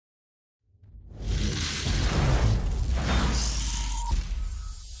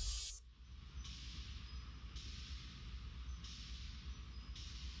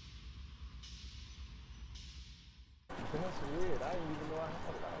did. I didn't even know I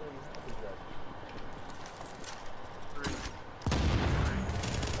already had the jacket. 3.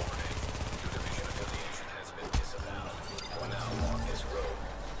 Warning. Your division affiliation has been disavowed. You are now on this road.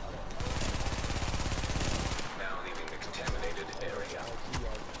 Now leaving the contaminated area.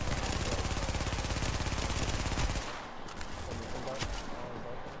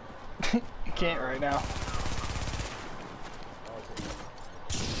 You can't right now.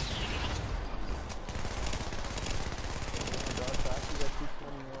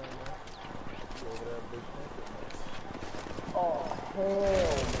 Oh,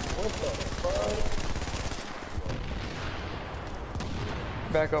 hell, what the fuck?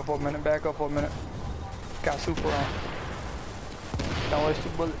 Back up for a minute, back up for a minute. Got super on. Don't waste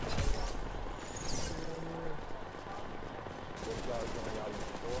your bullets.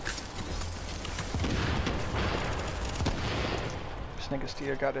 This nigga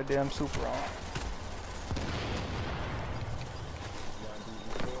still got that damn super on.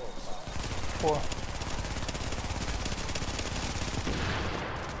 Four.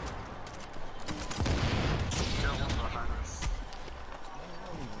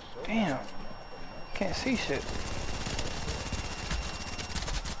 Damn. Can't see shit.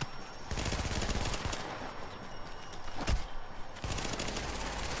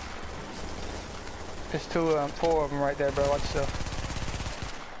 There's four of them right there, bro. Watch yourself.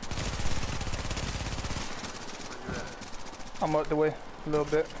 I'm up the way a little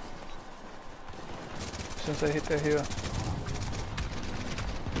bit. Since I hit that hill.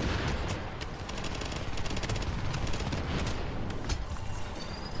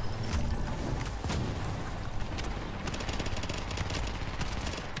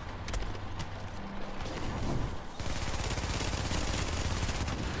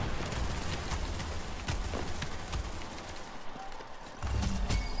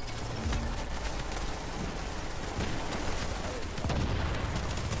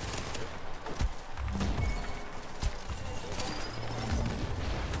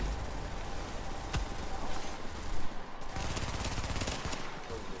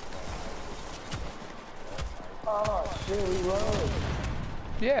 Oh shit, we rode.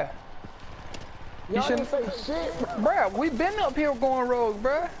 Yeah. Y'all didn't say shit, bruh. We been up here going rogue,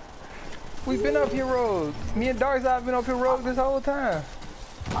 bruh. We been up here rogue. Me and Darkside been up here rogue this whole time.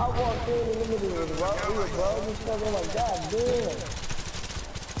 I walked in and the niggas was rogue. We were rogue and stuff. I'm like, god damn.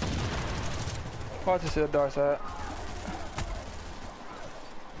 Watch yourself, Darkside.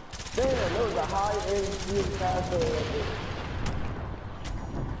 Damn, there was a high HP faster.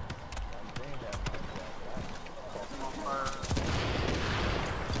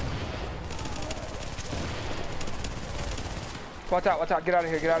 Watch out, watch out, get out of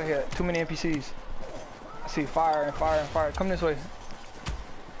here, get out of here. Too many NPCs. I see fire and fire and fire. Come this way.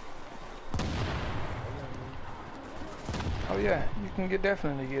 Oh yeah, you can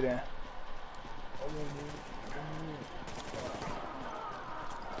definitely get in.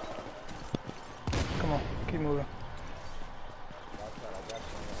 Come on, keep moving.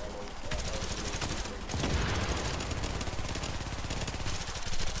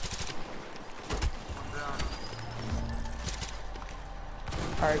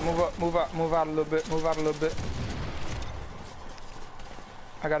 Alright, move up, move out a little bit, move out a little bit.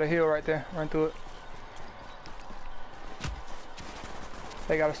 I got a hill right there, run through it.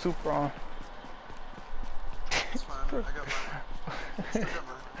 They got a super on. It's fine, I got mine. Still got mine.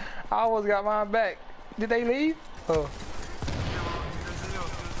 I almost got mine back. Did they leave? Oh. There's a hill,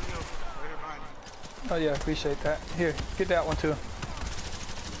 right here behind you. Oh yeah, appreciate that. Here, get that one too.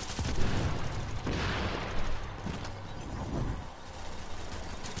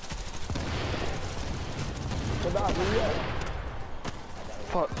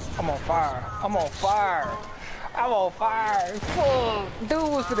 Fuck, I'm on fire. I'm on fire. I'm on fire. Fuck. Dude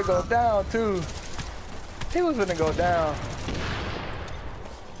was finna go down too. He was finna go down.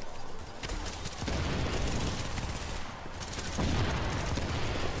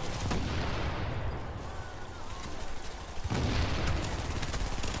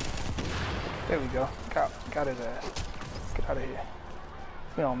 There we go. Got his ass. Get out of here.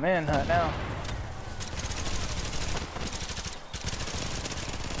 We on manhunt now.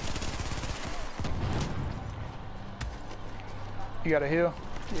 You got a heal?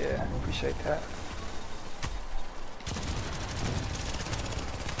 Yeah, appreciate that.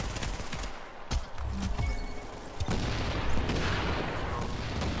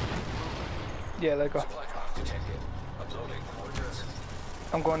 Yeah, let go.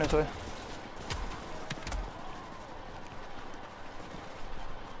 I'm going this way.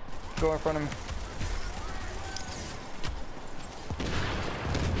 Go in front of me.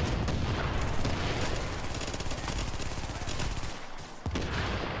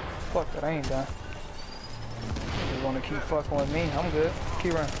 Fuck that, I ain't done. You wanna keep fucking with me? I'm good.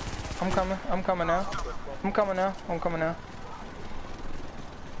 Keep running. I'm coming now. I'm coming now. I'm coming now.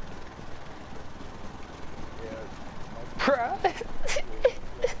 Bruh.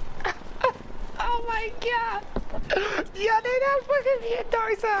 Oh my god. Yeah, they not fucking me at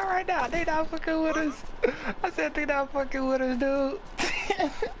Darkside right now. They not fucking with us. I said they not fucking with us, dude.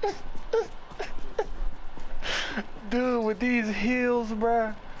 Dude, with these heels,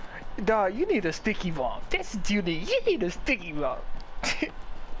 bruh. Dog, you need a sticky bomb. That's what you need. You need a sticky bomb.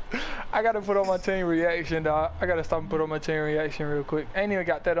 I gotta put on my chain reaction, dog. I gotta stop and put on my chain reaction real quick. Ain't even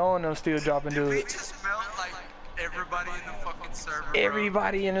got that on, I'm still dropping, dude. We just smelled like everybody in the fucking server, bro.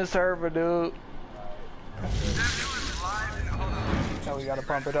 Everybody in the server, dude. That dude was live and hold on. No, we gotta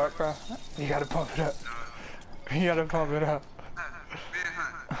pump it up, bro. You gotta pump it up. You gotta pump it up. Me and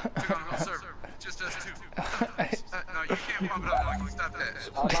Hunt. Took on the whole server. Just us two. No, you can't pump it up. Like, stop that.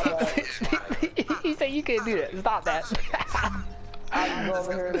 He said you can't do that. Stop that. I can go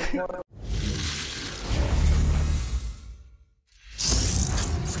over here this morning